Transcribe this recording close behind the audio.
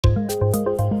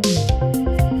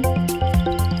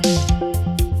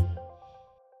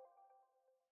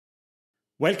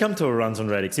Welcome to Runs on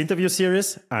Radix interview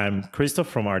series. I'm Christoph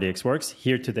from RDX Works,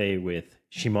 here today with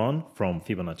Shimon from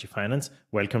Fibonacci Finance.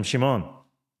 Welcome, Shimon.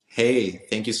 Hey,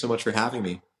 thank you so much for having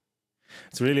me.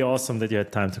 It's really awesome that you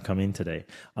had time to come in today.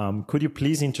 Could you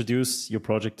please introduce your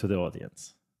project to the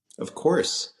audience? Of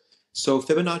course. So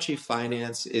Fibonacci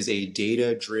Finance is a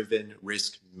data-driven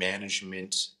risk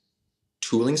management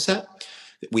tooling set.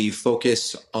 We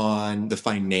focus on the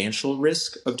financial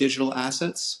risk of digital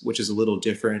assets, which is a little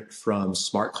different from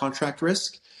smart contract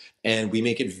risk. And we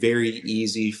make it very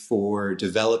easy for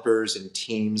developers and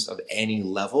teams of any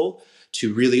level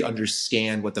to really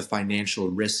understand what the financial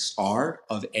risks are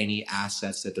of any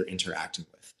assets that they're interacting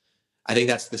with. I think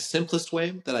that's the simplest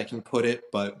way that I can put it,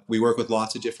 but we work with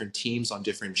lots of different teams on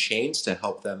different chains to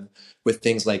help them with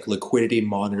things like liquidity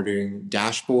monitoring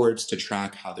dashboards to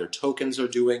track how their tokens are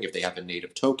doing, if they have a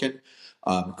native token,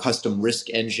 custom risk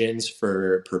engines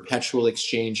for perpetual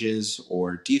exchanges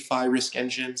or DeFi risk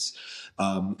engines,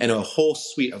 and a whole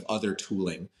suite of other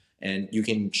tooling. And you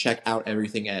can check out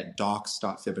everything at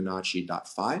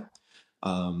docs.fibonacci.fi.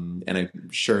 And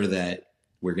I'm sure that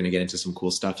we're going to get into some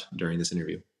cool stuff during this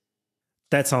interview.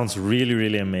 That sounds really,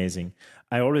 really amazing.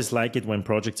 I always like it when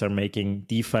projects are making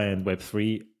DeFi and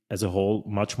Web3 as a whole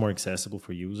much more accessible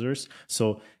for users.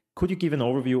 So could you give an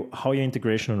overview how your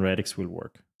integration on Radix will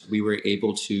work? We were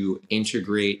able to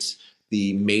integrate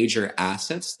the major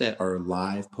assets that are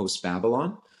live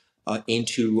post-Babylon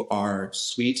into our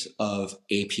suite of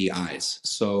APIs.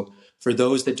 So for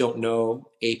those that don't know,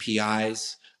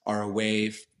 APIs are a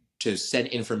way to send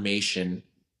information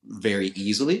very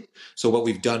easily. So what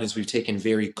we've done is we've taken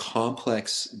very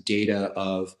complex data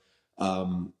of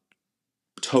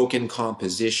token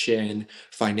composition,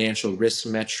 financial risk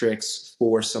metrics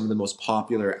for some of the most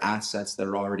popular assets that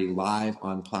are already live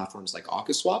on platforms like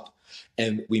Swap.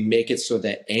 And we make it so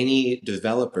that any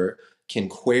developer can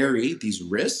query these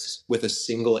risks with a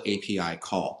single API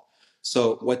call.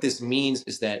 So what this means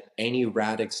is that any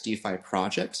Radix DeFi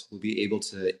project will be able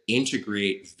to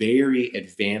integrate very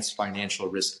advanced financial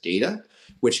risk data,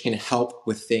 which can help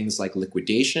with things like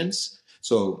liquidations.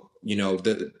 So,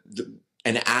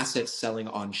 an asset selling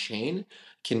on chain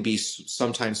can be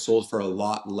sometimes sold for a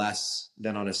lot less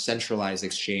than on a centralized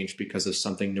exchange because of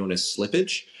something known as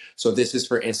slippage. So this is,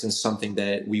 for instance, something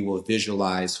that we will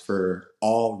visualize for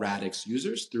all Radix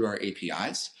users through our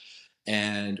APIs.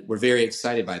 And we're very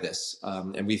excited by this.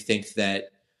 And we think that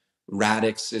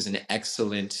Radix is an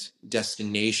excellent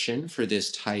destination for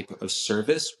this type of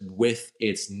service with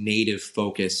its native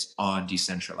focus on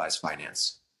decentralized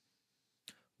finance.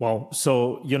 Wow.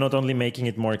 So you're not only making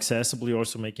it more accessible, you're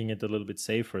also making it a little bit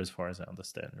safer as far as I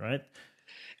understand, right?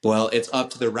 Well, it's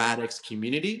up to the Radix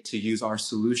community to use our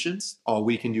solutions. All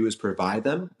we can do is provide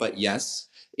them. But yes,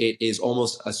 it is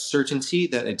almost a certainty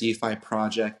that a DeFi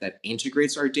project that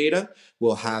integrates our data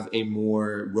will have a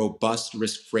more robust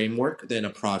risk framework than a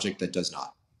project that does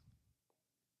not.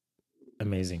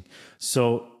 Amazing.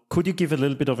 So could you give a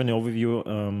little bit of an overview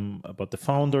about the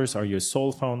founders? Are you a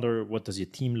sole founder? What does your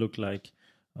team look like?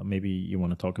 Maybe you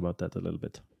want to talk about that a little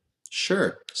bit.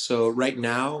 Sure. So right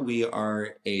now we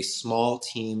are a small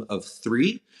team of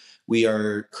 3. We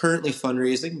are currently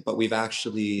fundraising, but we've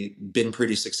actually been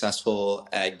pretty successful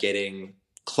at getting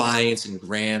clients and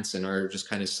grants and are just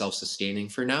kind of self-sustaining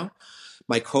for now.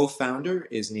 My co-founder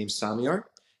is named Samyar.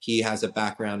 He has a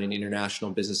background in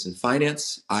international business and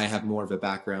finance. I have more of a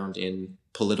background in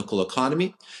political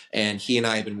economy. And he and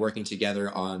I have been working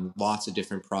together on lots of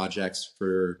different projects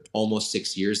for almost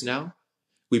 6 years now.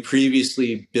 We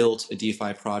previously built a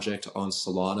DeFi project on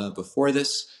Solana before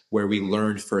this, where we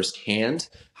learned firsthand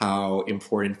how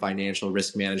important financial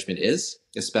risk management is,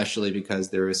 especially because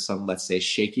there was some, let's say,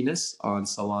 shakiness on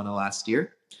Solana last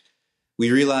year. We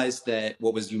realized that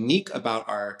what was unique about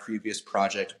our previous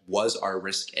project was our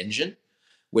risk engine,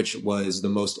 which was the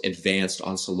most advanced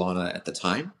on Solana at the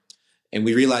time. And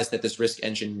we realized that this risk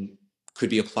engine could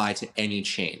be applied to any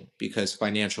chain because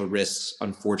financial risks,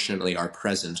 unfortunately, are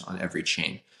present on every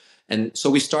chain. And so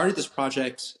we started this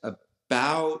project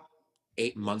about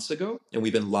 8 months ago, and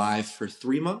we've been live for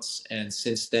 3 months. And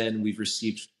since then, we've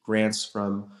received grants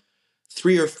from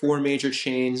 3 or 4 major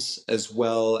chains, as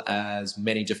well as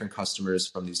many different customers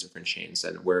from these different chains.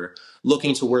 And we're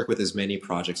looking to work with as many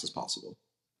projects as possible.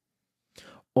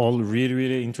 All really,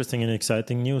 really interesting and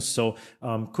exciting news. So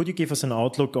could you give us an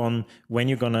outlook on when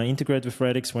you're going to integrate with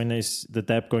Radix? When is the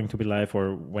dApp going to be live,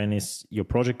 or when is your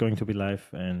project going to be live,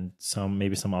 and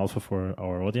maybe some alpha for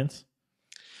our audience?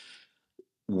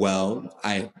 Well,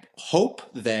 I hope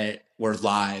that we're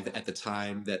live at the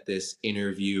time that this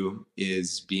interview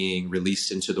is being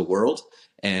released into the world.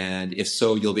 And if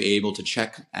so, you'll be able to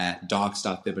check at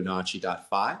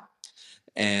docs.fibonacci.fi.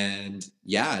 And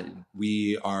yeah,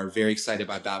 we are very excited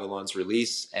by Babylon's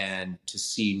release and to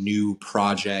see new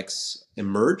projects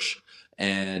emerge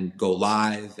and go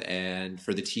live, and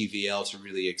for the TVL to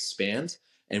really expand.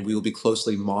 And we will be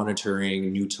closely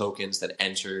monitoring new tokens that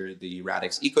enter the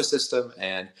Radix ecosystem,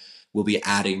 and we'll be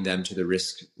adding them to the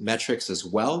risk metrics as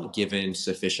well, given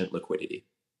sufficient liquidity.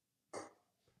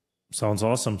 Sounds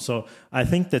awesome. So I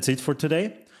think that's it for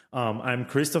today. I'm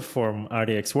Christoph from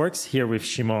RDX Works, here with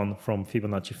Shimon from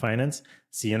Fibonacci Finance.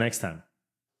 See you next time.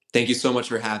 Thank you so much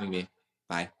for having me.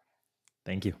 Bye.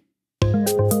 Thank you.